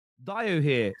Dio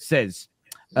here says,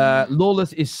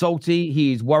 Lawless is salty.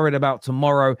 He is worried about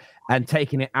tomorrow and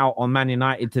taking it out on Man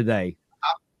United today.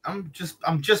 I'm just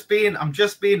being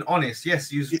honest.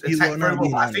 Yes, you attack very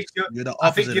well. I think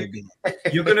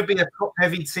you're going to be a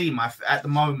top-heavy team at the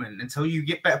moment until you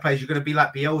get better players. You're going to be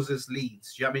like Bielsa's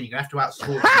Leeds. Do you know what I mean? You're going to have to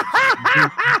outscore.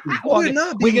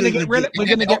 We're going to get relegated.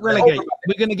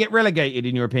 We're going to get relegated,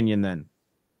 in your opinion, then.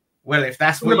 Well, if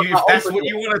that's what you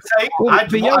want to take,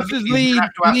 Bielsa's Leeds,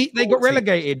 they got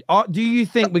relegated. Do you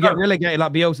think we get relegated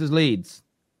like Bielsa's Leeds?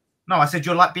 No, I said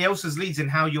you're like Bielsa's Leeds in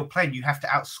how you're playing. You have to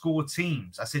outscore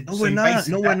teams. I said no, we're not.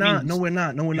 No, we're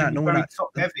not. Top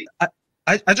heavy.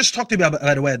 I just talked to you about,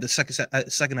 by the way, the second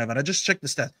half, and I just checked the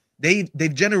stats.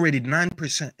 They've generated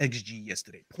 9% XG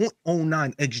yesterday.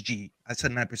 0.09 XG. I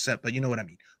said 9%, but you know what I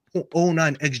mean.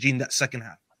 0.09 XG in that second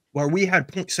half, where we had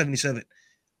 0.77.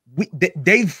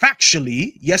 They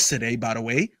factually yesterday, by the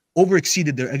way,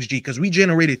 overexceeded their XG because we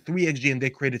generated 3 XG and they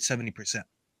created 70%.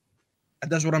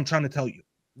 And that's what I'm trying to tell you.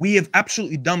 We have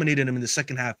absolutely dominated them in the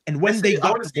second half, and when they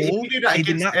got the goal, they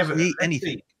did not create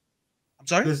anything. I'm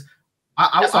sorry. Because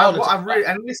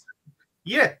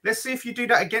let's see if you do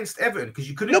that against Everton, because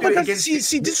you couldn't do it against.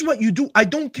 See, this is what you do. I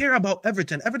don't care about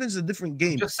Everton. Everton's a different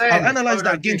game. I'll analyze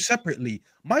that game separately.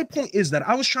 My point is that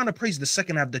I was trying to praise the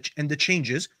second half and the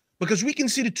changes, because we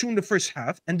conceded 2 in the first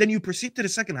half, and then you proceed to the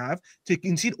second half to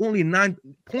concede only 9.9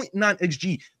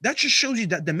 XG. That just shows you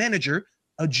that the manager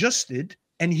adjusted.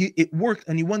 And it worked,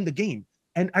 and he won the game.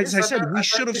 And as I said, we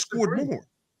should have scored more.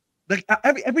 Like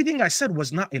everything I said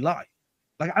was not a lie.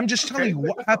 Like I'm just telling you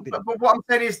what happened. But what I'm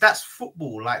saying is that's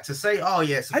football. Like to say, oh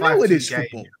yeah, it's a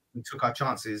 5-2 game. We took our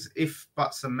chances, if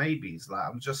buts and maybes. Like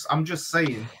I'm just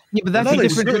saying. Yeah, but that's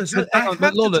different. I have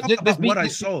to talk about what I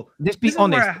saw. This is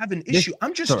where I have an issue.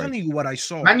 I'm just telling you what I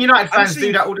saw. Man United fans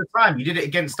do that all the time. You did it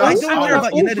against us. I don't care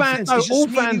about United fans. All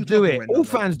fans do it. All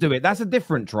fans do it. That's a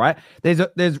difference, right? There's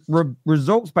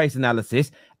results-based analysis,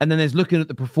 and then there's looking at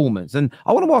the performance. And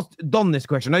I want to ask Don this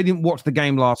question. I know you didn't watch the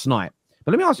game last night,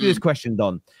 but let me ask you this question,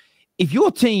 Don. If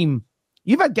your team...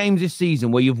 You've had games this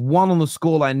season where you've won on the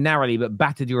scoreline narrowly but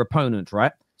battered your opponent,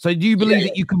 right? So do you believe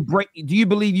that you can break? Do you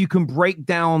believe you can break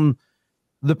down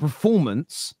the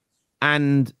performance,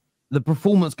 and the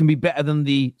performance can be better than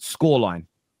the scoreline?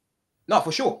 No,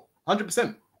 for sure,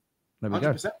 100%.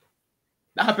 100%.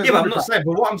 That happens. Yeah, but I'm not saying.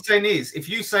 But what I'm saying is, if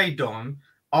you say, Don,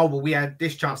 oh well, we had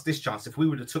this chance. If we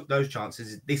would have took those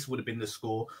chances, this would have been the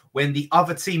score. When the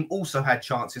other team also had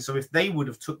chances, so if they would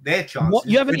have took their chances, what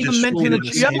you haven't even mentioned.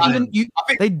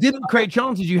 They didn't create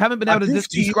chances. You haven't been able to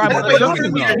describe what they're talking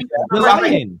about. You're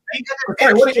lying.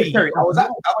 I was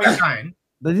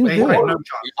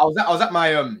at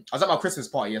my Christmas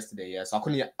party yesterday. Yeah, so I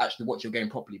couldn't actually watch your game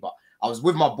properly, but I was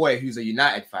with my boy who's a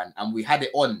United fan, and we had it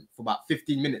on for about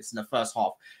 15 minutes in the first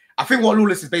half. I think what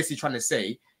Lawless is basically trying to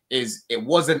say is it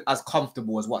wasn't as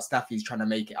comfortable as what Staffy's trying to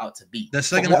make it out to be. The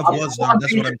second half was done.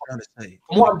 That's what I'm trying to say.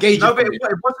 No, but it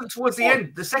wasn't towards the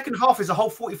end. The second half is a whole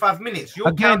 45 minutes. You're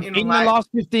again in the last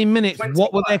 15 minutes. 25.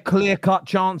 What were their clear-cut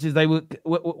chances?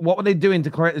 What were they doing to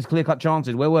create those clear-cut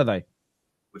chances? Where were they?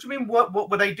 What do you mean?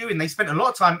 What were they doing? They spent a lot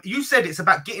of time. You said it's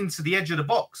about getting to the edge of the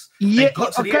box. Yeah.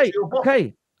 The edge of your box.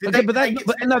 Okay.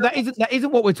 That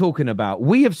isn't what we're talking about.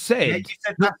 We have said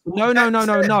no.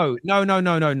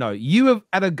 You have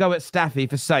had a go at Staffy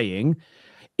for saying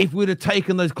if we'd have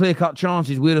taken those clear-cut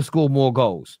chances, we'd have scored more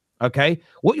goals. Okay,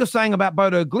 what you're saying about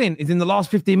Bodo Glint is in the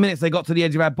last 15 minutes they got to the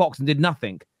edge of our box and did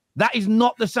nothing. That is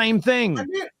not the same thing.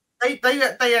 They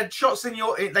had shots in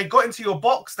your. They got into your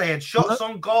box. They had shots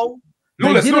on goal.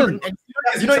 They didn't.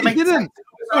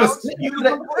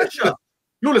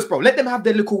 Lawless, bro, let them have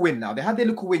their little win now. They had their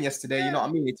little win yesterday, you know what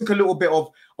I mean? It took a little bit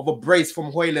of a brace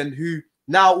from Højlund, who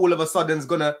now all of a sudden is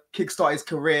going to kickstart his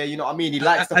career, you know what I mean? He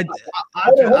likes I'm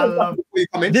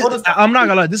not going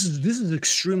to lie, this is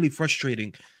extremely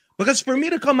frustrating. Because for me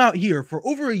to come out here for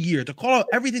over a year to call out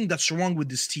everything that's wrong with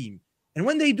this team, and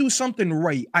when they do something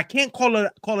right, I can't call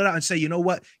it out and say, you know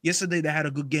what, yesterday they had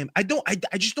a good game. I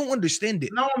just don't understand it.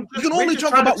 No, you can only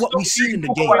talk about what we see in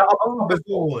the game.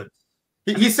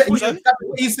 What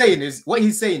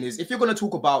he's saying is if you're going to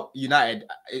talk about United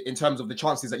in terms of the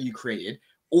chances that you created,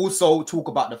 also talk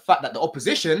about the fact that the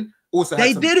opposition also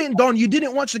didn't, Don. You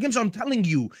didn't watch the game, so I'm telling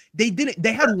you, they didn't.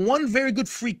 They had one very good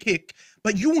free kick,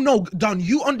 but you know, Don,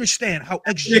 you understand how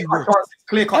XG works.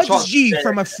 XG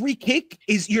from a free kick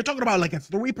is you're talking about like a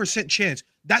 3% chance.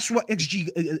 That's what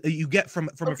XG you get from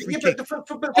a free kick.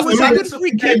 It was a good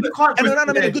free kick, and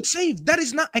Onana made a good save. That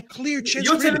is not a clear chance.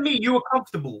 You're telling me you were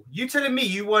comfortable. You're telling me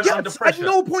you weren't under pressure. At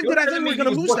no point did I think we were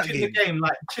going to lose that game.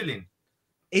 Like chilling.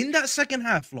 in that second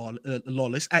half,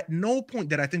 Lawless, at no point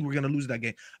did I think we're going to lose that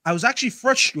game. I was actually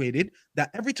frustrated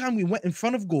that every time we went in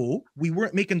front of goal, we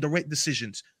weren't making the right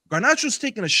decisions. Garnacho's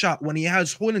taking a shot when he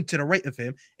has Højlund to the right of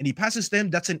him, and he passes to him.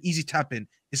 That's an easy tap in.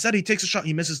 Instead, he takes a shot,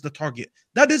 he misses the target.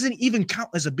 That doesn't even count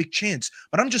as a big chance.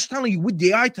 But I'm just telling you, with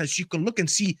the eye test, you can look and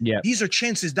see these are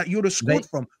chances that you would have scored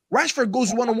from. Rashford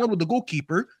goes one-on-one with the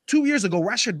goalkeeper. 2 years ago,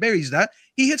 Rashford buries that.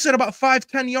 He hits it about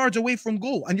 5-10 yards away from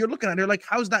goal. And you're looking at it like,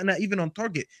 how's that not even on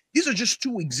target? These are just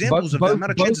two examples of the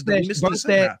amount of chances that we missed.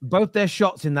 Both their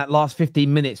shots in that last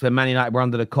 15 minutes when Man United were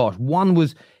under the cosh. One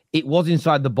was, it was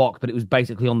inside the box, but it was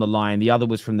basically on the line. The other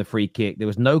was from the free kick. There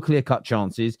was no clear-cut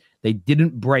chances. They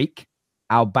didn't break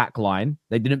our back line.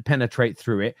 They didn't penetrate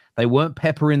through it. They weren't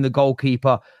peppering the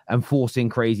goalkeeper and forcing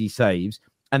crazy saves.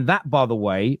 And that, by the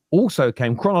way, also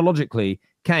chronologically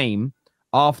came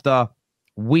after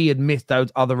we had missed those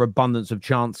other abundance of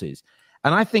chances.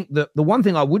 And I think that the one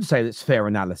thing I would say that's fair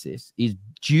analysis is,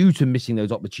 due to missing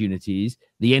those opportunities,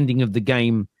 the ending of the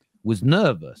game was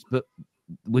nervous. But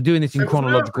we're doing this in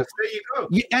chronological. There you go.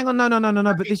 Yeah, hang on,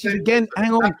 no. But this is again.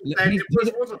 Hang on.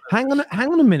 Hang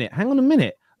on a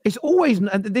minute. It's always,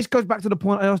 and this goes back to the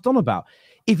point I asked Don about.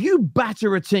 If you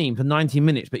batter a team for 90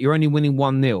 minutes, but you're only winning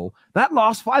 1-0, that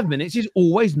last 5 minutes is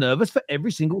always nervous for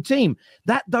every single team.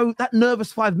 That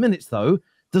nervous 5 minutes, though,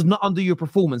 does not undo your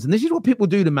performance. And this is what people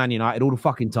do to Man United all the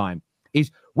fucking time, is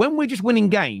when we're just winning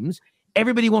games,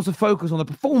 everybody wants to focus on the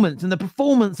performance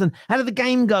and how did the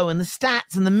game go and the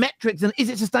stats and the metrics and is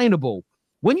it sustainable?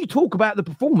 When you talk about the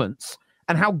performance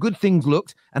and how good things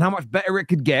looked and how much better it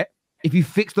could get, if you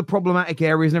fix the problematic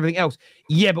areas and everything else.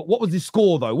 Yeah, but what was the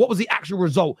score, though? What was the actual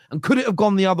result? And could it have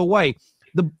gone the other way?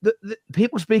 The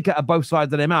people speak out of both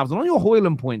sides of their mouths. And on your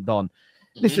Højlund point, Don,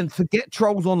 listen, forget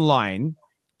trolls online,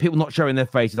 people not showing their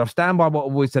faces. I stand by what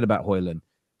I've always said about Højlund.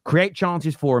 Create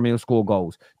chances for him, he'll score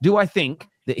goals. Do I think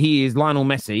that he is Lionel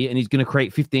Messi and he's going to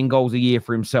create 15 goals a year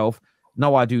for himself?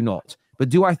 No, I do not. But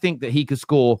do I think that he could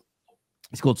score?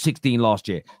 He scored 16 last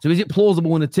year. So is it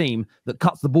plausible in a team that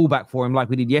cuts the ball back for him like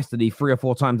we did yesterday 3 or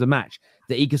 4 times a match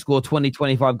that he could score 20,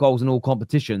 25 goals in all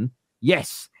competition?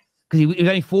 Yes. Because he was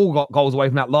only 4 goals away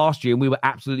from that last year and we were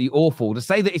absolutely awful. To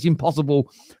say that it's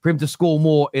impossible for him to score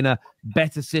more in a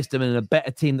better system and in a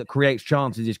better team that creates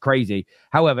chances is crazy.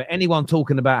 However, anyone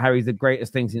talking about how he's the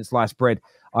greatest thing since sliced bread,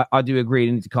 I do agree.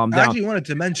 You need to calm down. I actually wanted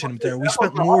to mention there, we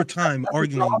spent more time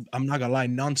arguing, I'm not going to lie,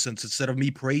 nonsense instead of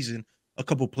me praising a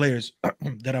couple players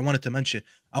that I wanted to mention.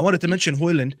 I wanted to mention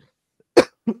Højlund.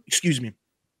 Excuse me.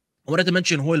 I wanted to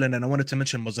mention Højlund and I wanted to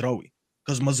mention Mazraoui.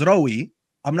 Because Mazraoui,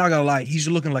 I'm not gonna lie, he's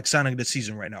looking like signing this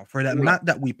season right now. For that amount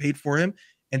that we paid for him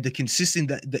and the consistency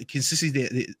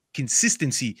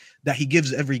that he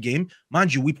gives every game.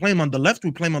 Mind you, we play him on the left,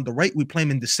 we play him on the right, we play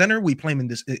him in the center, we play him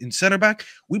in center back.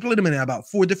 We played him in about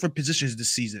 4 different positions this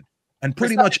season. And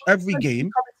pretty much every game.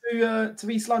 To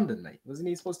East London, mate. Wasn't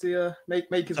he supposed to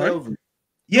make his way over?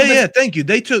 Yeah, thank you.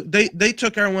 They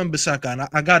took Aaron Wan-Bissaka, and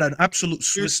I got an absolute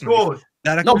Swiss knife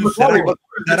that I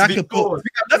could put.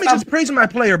 Let me just praise my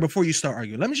player before you start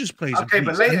arguing. Let me just praise him. Okay,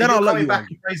 but later, and then I'll let you back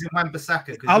and praising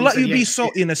Wan-Bissaka. I'll let you be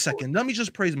salty in a second. Let me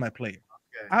just praise my player.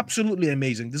 Okay. Absolutely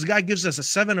amazing. This guy gives us a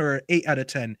 7 or an 8 out of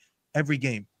 10 every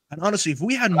game. And honestly, if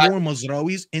we had more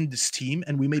Mazraouis in this team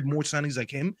and we made more signings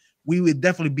like him, we would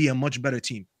definitely be a much better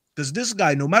team. Because this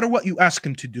guy, no matter what you ask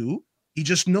him to do, he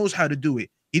just knows how to do it.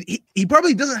 He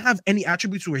probably doesn't have any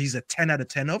attributes where he's a 10 out of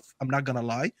 10 of, I'm not going to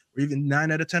lie, or even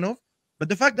 9 out of 10 of. But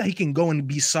the fact that he can go and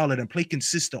be solid and play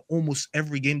consistent almost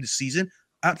every game this season,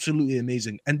 absolutely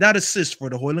amazing. And that assist for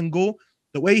the Højlund goal,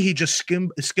 the way he just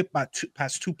skipped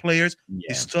past 2 players,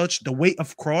 his touch, the weight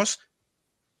of cross.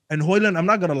 And Højlund, I'm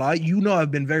not going to lie,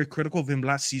 I've been very critical of him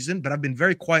last season, but I've been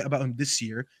very quiet about him this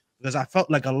year because I felt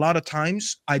like a lot of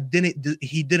times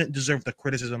he didn't deserve the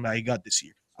criticism that he got this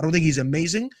year. I don't think he's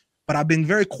amazing, but I've been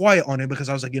very quiet on him because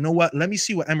I was like, you know what? Let me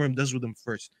see what Amorim does with him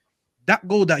first. That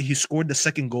goal that he scored, the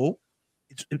second goal,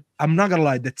 I'm not going to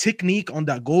lie, the technique on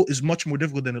that goal is much more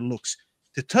difficult than it looks.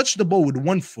 To touch the ball with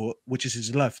 1 foot, which is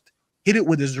his left, hit it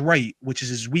with his right, which is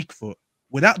his weak foot,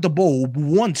 without the ball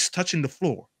once touching the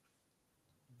floor,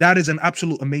 that is an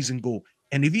absolute amazing goal.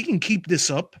 And if he can keep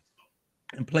this up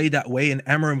and play that way and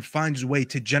Amorim finds a way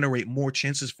to generate more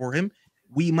chances for him,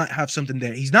 we might have something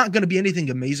there. He's not going to be anything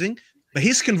amazing, but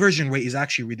his conversion rate is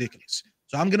actually ridiculous.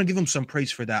 So I'm going to give him some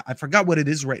praise for that. I forgot what it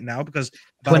is right now because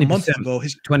about 20%, a month ago,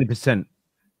 his 20%,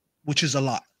 which is a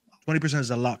lot. 20%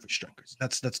 is a lot for strikers.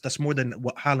 That's more than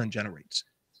what Haaland generates.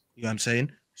 You know what I'm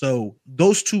saying? So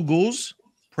those 2 goals,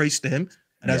 praise to him.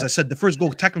 And as I said, the first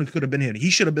goal technically could have been him. He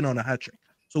should have been on a hat trick.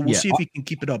 So we'll see if he can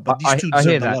keep it up. But these two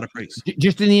deserve a lot of praise.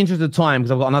 Just in the interest of time,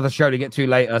 because I've got another show to get to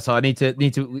later, so I need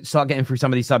to start getting through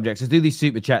some of these subjects. Let's do these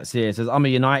super chats here. It says, I'm a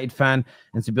United fan,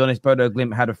 and to be honest, Bodo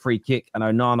Glimt had a free kick, and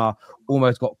Onana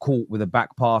almost got caught with a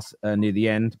back pass near the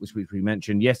end, which we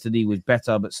mentioned. Yesterday was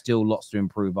better, but still lots to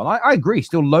improve on. I agree,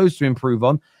 still loads to improve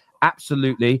on.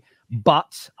 Absolutely.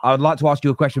 But I would like to ask you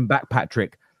a question back,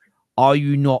 Patrick. Are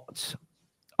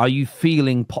you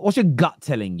feeling, what's your gut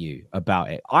telling you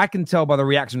about it? I can tell by the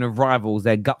reaction of rivals,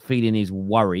 their gut feeling is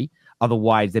worry.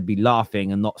 Otherwise, they'd be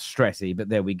laughing and not stressy. But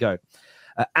there we go.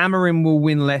 Amorim will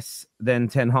win less than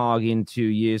Ten Hag in 2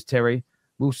 years, Terry.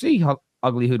 We'll see,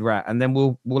 Ugly Hood Rat. And then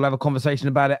we'll have a conversation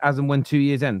about it as and when 2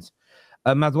 years ends.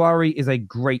 Mazwari is a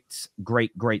great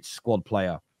squad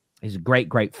player. He's a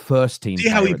great first team. See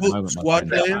how he put squad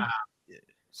player?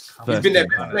 He's been their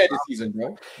best player this season,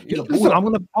 bro. Listen, I'm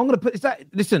gonna put that.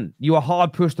 Listen, you are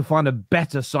hard pushed to find a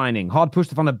better signing. Hard pushed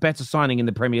to find a better signing in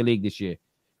the Premier League this year.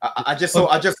 I just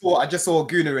saw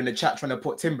Gunnar in the chat trying to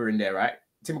put Timber in there, right?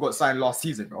 Timber got signed last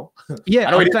season, bro.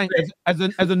 Yeah, I'm saying as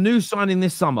a new signing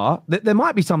this summer, there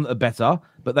might be some that are better,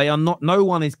 but they are not. No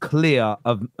one is clear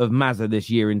of Mazza this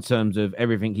year in terms of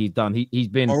everything he's done. He's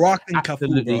been Moroccan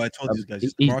Cafu, bro. I told you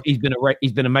guys.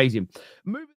 He's been amazing. Moving